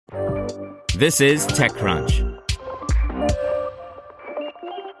This is TechCrunch.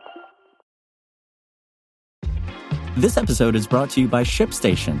 This episode is brought to you by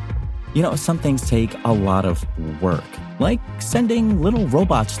ShipStation. You know, some things take a lot of work, like sending little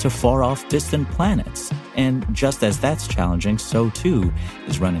robots to far-off distant planets. And just as that's challenging, so too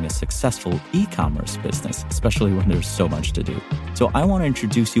is running a successful e-commerce business, especially when there's so much to do. So I want to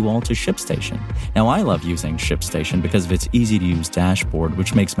introduce you all to ShipStation. Now, I love using ShipStation because of its easy-to-use dashboard,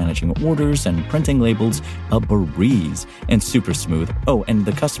 which makes managing orders and printing labels a breeze and super smooth. Oh, and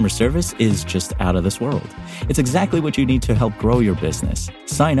the customer service is just out of this world. It's exactly what you need to help grow your business.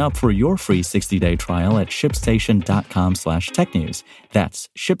 Sign up for your free 60-day trial at shipstation.com/technews. That's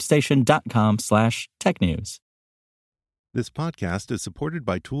shipstation.com/technews. This podcast is supported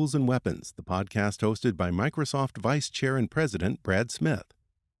by Tools and Weapons, the podcast hosted by Microsoft Vice Chair and President Brad Smith.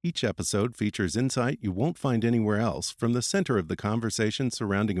 Each episode features insight you won't find anywhere else from the center of the conversation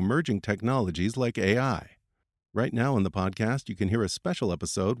surrounding emerging technologies like AI. Right now in the podcast, you can hear a special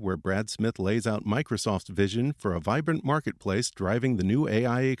episode where Brad Smith lays out Microsoft's vision for a vibrant marketplace driving the new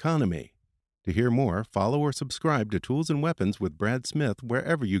AI economy. To hear more, follow or subscribe to Tools and Weapons with Brad Smith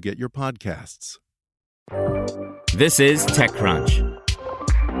wherever you get your podcasts. This is TechCrunch.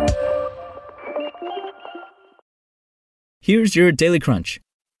 Here's your Daily Crunch.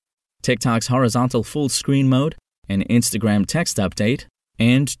 TikTok's horizontal full screen mode, an Instagram text update,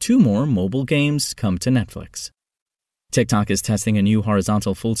 and 2 more mobile games come to Netflix. TikTok is testing a new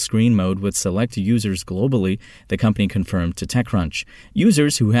horizontal full-screen mode with select users globally, the company confirmed to TechCrunch.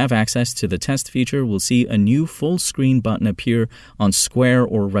 Users who have access to the test feature will see a new full-screen button appear on square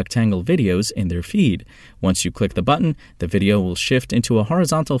or rectangle videos in their feed. Once you click the button, the video will shift into a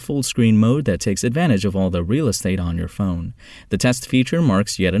horizontal full-screen mode that takes advantage of all the real estate on your phone. The test feature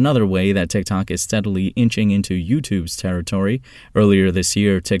marks yet another way that TikTok is steadily inching into YouTube's territory. Earlier this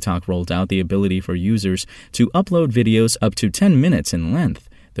year, TikTok rolled out the ability for users to upload videos up to 10 minutes in length.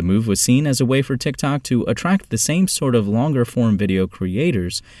 The move was seen as a way for TikTok to attract the same sort of longer-form video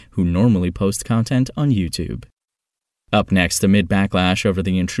creators who normally post content on YouTube. Up next, amid backlash over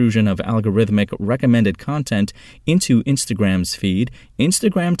the intrusion of algorithmic recommended content into Instagram's feed,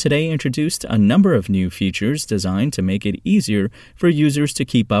 Instagram today introduced a number of new features designed to make it easier for users to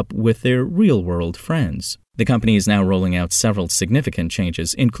keep up with their real-world friends. The company is now rolling out several significant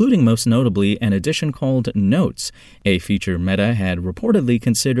changes, including most notably an addition called Notes, a feature Meta had reportedly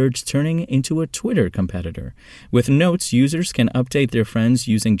considered turning into a Twitter competitor. With Notes, users can update their friends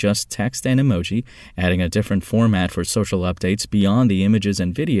using just text and emoji, adding a different format for social updates beyond the images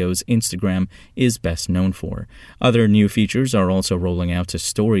and videos Instagram is best known for. Other new features are also rolling out to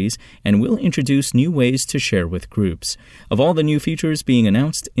Stories and will introduce new ways to share with groups. Of all the new features being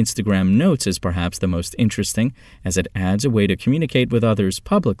announced, Instagram Notes is perhaps the most interesting, as it adds a way to communicate with others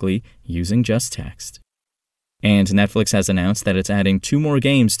publicly using just text. And Netflix has announced that it's adding 2 more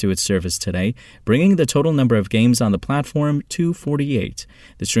games to its service today, bringing the total number of games on the platform to 48.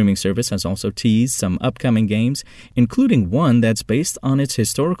 The streaming service has also teased some upcoming games, including one that's based on its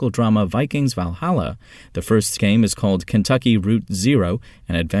historical drama Vikings Valhalla. The first game is called Kentucky Route Zero,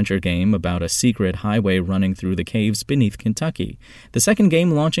 an adventure game about a secret highway running through the caves beneath Kentucky. The second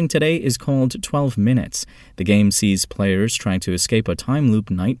game launching today is called 12 Minutes. The game sees players trying to escape a time loop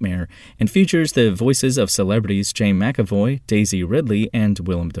nightmare and features the voices of celebrities James McAvoy, Daisy Ridley, and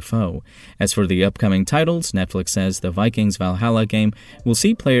Willem Dafoe. As for the upcoming titles, Netflix says the Vikings Valhalla game will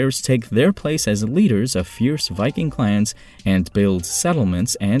see players take their place as leaders of fierce Viking clans and build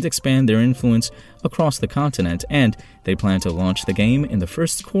settlements and expand their influence across the continent, and they plan to launch the game in the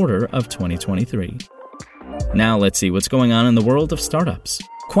first quarter of 2023. Now let's see what's going on in the world of startups.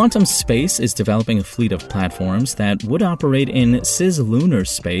 Quantum Space is developing a fleet of platforms that would operate in cislunar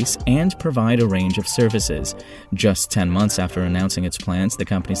space and provide a range of services. Just 10 months after announcing its plans, the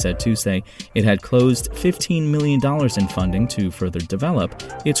company said Tuesday it had closed $15 million in funding to further develop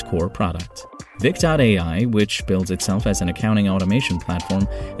its core product. Vic.ai, which builds itself as an accounting automation platform,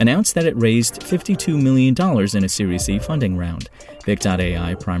 announced that it raised $52 million in a Series C funding round.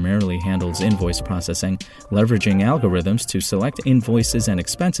 Vic.ai primarily handles invoice processing, leveraging algorithms to select invoices and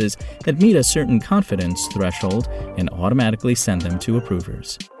expenses that meet a certain confidence threshold and automatically send them to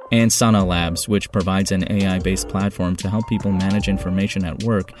approvers. And Sana Labs, which provides an AI-based platform to help people manage information at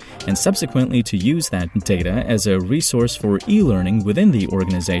work and subsequently to use that data as a resource for e-learning within the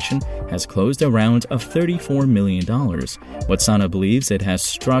organization, has closed a round of $34 million. What Sana believes it has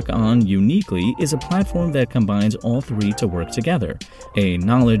struck on uniquely is a platform that combines all 3 to work together: a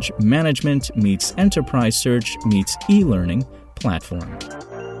knowledge management meets enterprise search meets e-learning platform.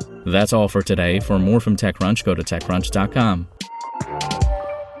 That's all for today. For more from TechCrunch, go to TechCrunch.com.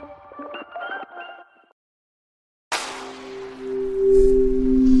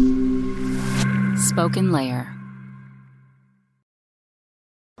 SpokenLayer.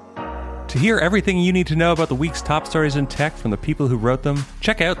 To hear everything you need to know about the week's top stories in tech from the people who wrote them,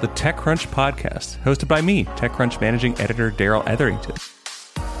 check out the TechCrunch podcast, hosted by me, TechCrunch managing editor Daryl Etherington.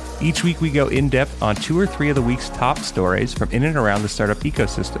 Each week we go in-depth on 2 or 3 of the week's top stories from in and around the startup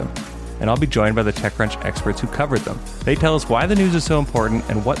ecosystem, and I'll be joined by the TechCrunch experts who covered them. They tell us why the news is so important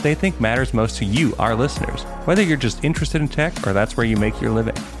and what they think matters most to you, our listeners, whether you're just interested in tech or that's where you make your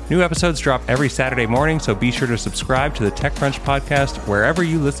living. New episodes drop every Saturday morning, so be sure to subscribe to the TechCrunch podcast wherever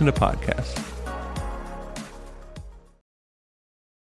you listen to podcasts.